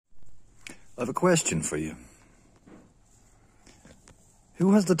I have a question for you.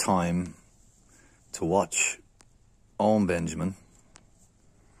 Who has the time to watch Owen Benjamin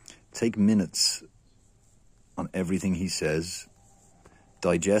take minutes on everything he says,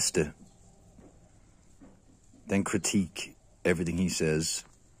 digest it, then critique everything he says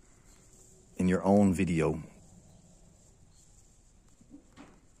in your own video,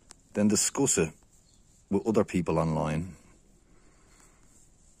 then discuss it with other people online,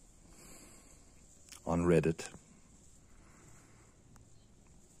 on Reddit,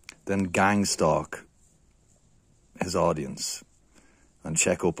 then gang stalk his audience and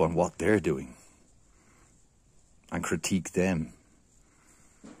check up on what they're doing and critique them,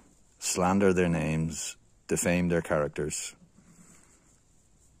 slander their names, defame their characters,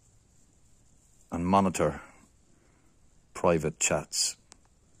 and monitor private chats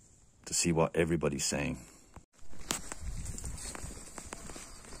to see what everybody's saying.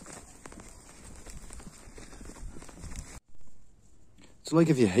 It's like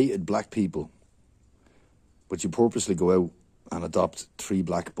if you hated black people, but you purposely go out and adopt 3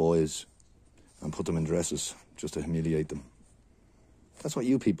 black boys and put them in dresses just to humiliate them. That's what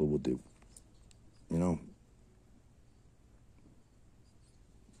you people would do, you know.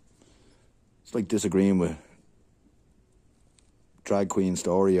 It's like disagreeing with drag queen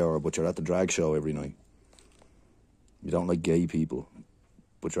story hour, but you're at the drag show every night. You don't like gay people,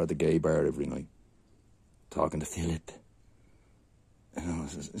 but you're at the gay bar every night talking to Philip. You know,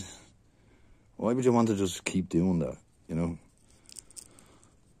 why would you want to just keep doing that, you know?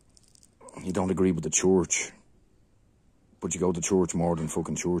 You don't agree with the church, but you go to church more than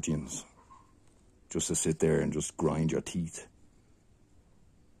fucking churchians, just to sit there and just grind your teeth.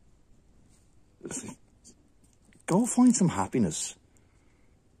 Go find some happiness.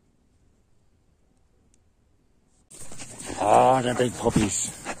 Ah, they're big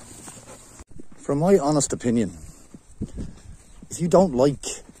puppies. From my honest opinion, if you don't like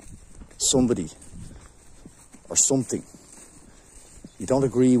somebody or something, you don't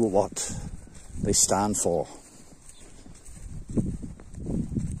agree with what they stand for,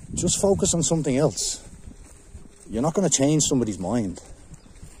 just focus on something else. You're not going to change somebody's mind.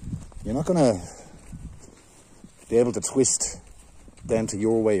 You're not going to be able to twist them to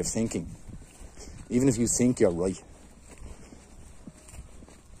your way of thinking, even if you think you're right.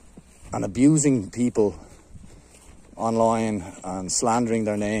 And abusing people online and slandering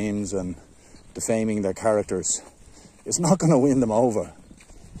their names and defaming their characters is not going to win them over.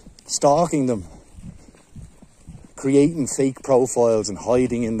 Stalking them, creating fake profiles and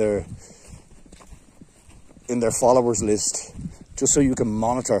hiding in their followers list just so you can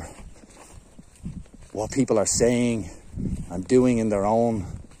monitor what people are saying and doing in their own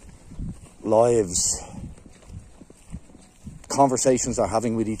lives, conversations they're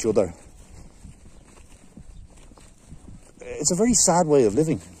having with each other. It's a very sad way of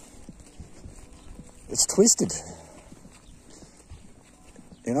living. It's twisted.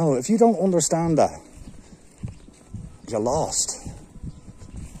 You know, if you don't understand that, you're lost.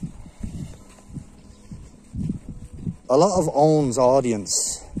 A lot of Owen's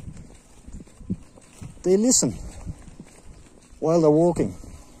audience, they listen while they're walking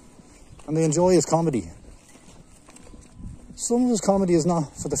and they enjoy his comedy. Some of his comedy is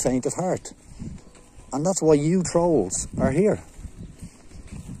not for the faint of heart. And that's why you trolls are here,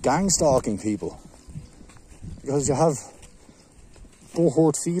 gang stalking people, because you have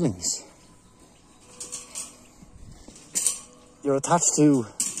hurt feelings. You're attached to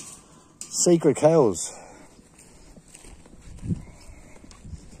sacred cows.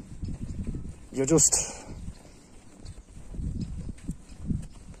 You're just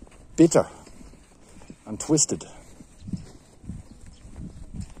bitter and twisted.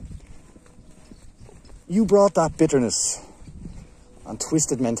 You brought that bitterness and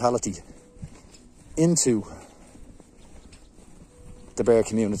twisted mentality into the bear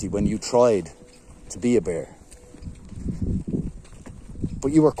community when you tried to be a bear.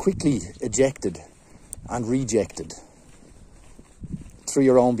 But you were quickly ejected and rejected through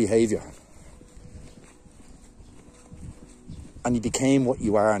your own behaviour. And you became what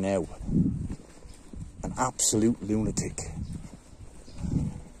you are now, an absolute lunatic.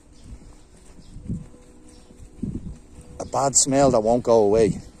 A bad smell that won't go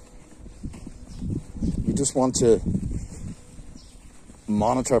away. You just want to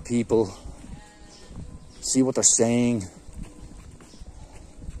monitor people, see what they're saying,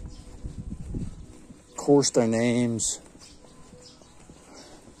 curse their names.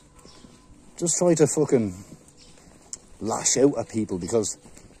 Just try to fucking lash out at people because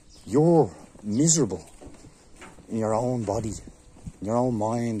you're miserable in your own body. your own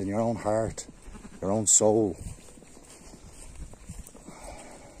mind and your own heart, your own soul.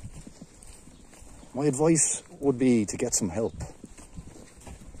 My advice would be to get some help.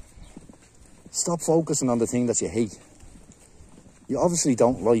 Stop focusing on the thing that you hate. You obviously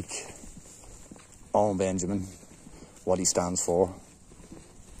don't like Owen Benjamin, what he stands for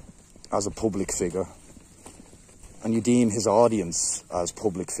as a public figure. And you deem his audience as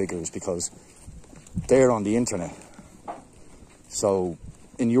public figures because they're on the internet. So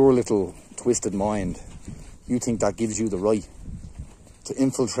in your little twisted mind, you think that gives you the right to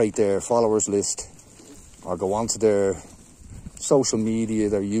infiltrate their followers list or go onto their social media,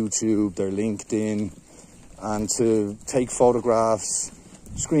 their YouTube, their LinkedIn, and to take photographs,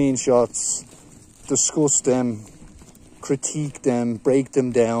 screenshots, discuss them, critique them, break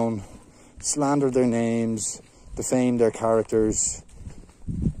them down, slander their names, defame their characters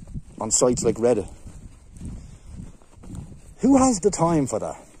on sites like Reddit. Who has the time for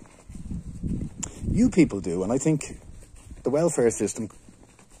that? You people do, and I think the welfare system,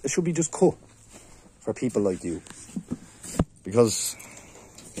 it should be just cut for people like you. Because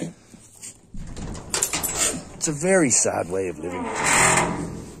it's a very sad way of living.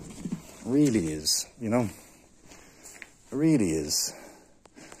 It really is, you know? It really is.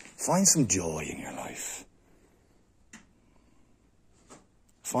 Find some joy in your life.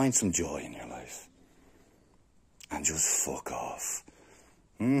 Find some joy in your life. And just fuck off.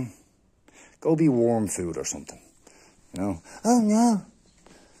 Go be warm food or something. You know? Oh no.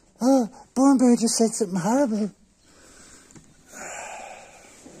 Oh, Bornberg just said something horrible.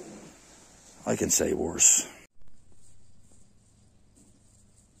 I can say worse.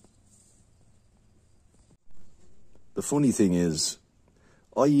 The funny thing is,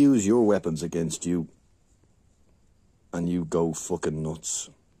 I use your weapons against you, and you go fucking nuts.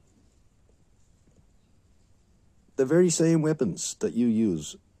 The very same weapons that you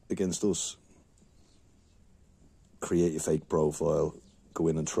use against us. Create a fake profile, go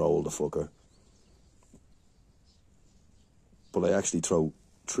in and troll the fucker. But I actually throw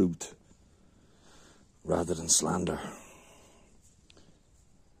truth rather than slander.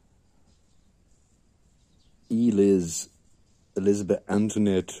 Liz, Elizabeth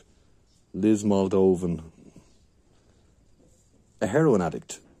Antoinette, Liz Moldovan, a heroin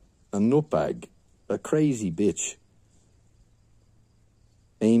addict, a nutbag, a crazy bitch,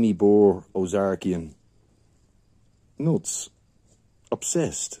 Amy Bohr, Ozarkian, nuts,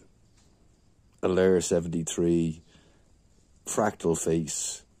 obsessed, Alaire 73, fractal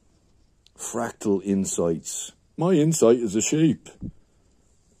face, fractal insights. My insight is a sheep. You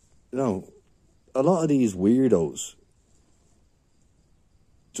know, a lot of these weirdos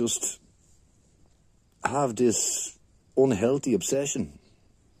just have this unhealthy obsession.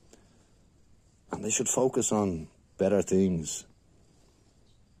 And they should focus on better things.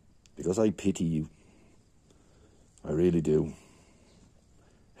 Because I pity you. I really do.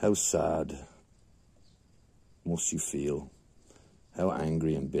 How sad must you feel? How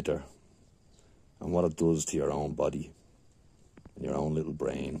angry and bitter. And what it does to your own body. And your own little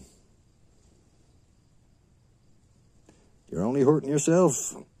brain. You're only hurting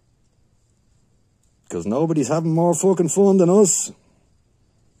yourself. Because nobody's having more fucking fun than us.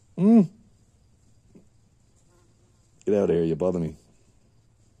 Get out of here, you bother me.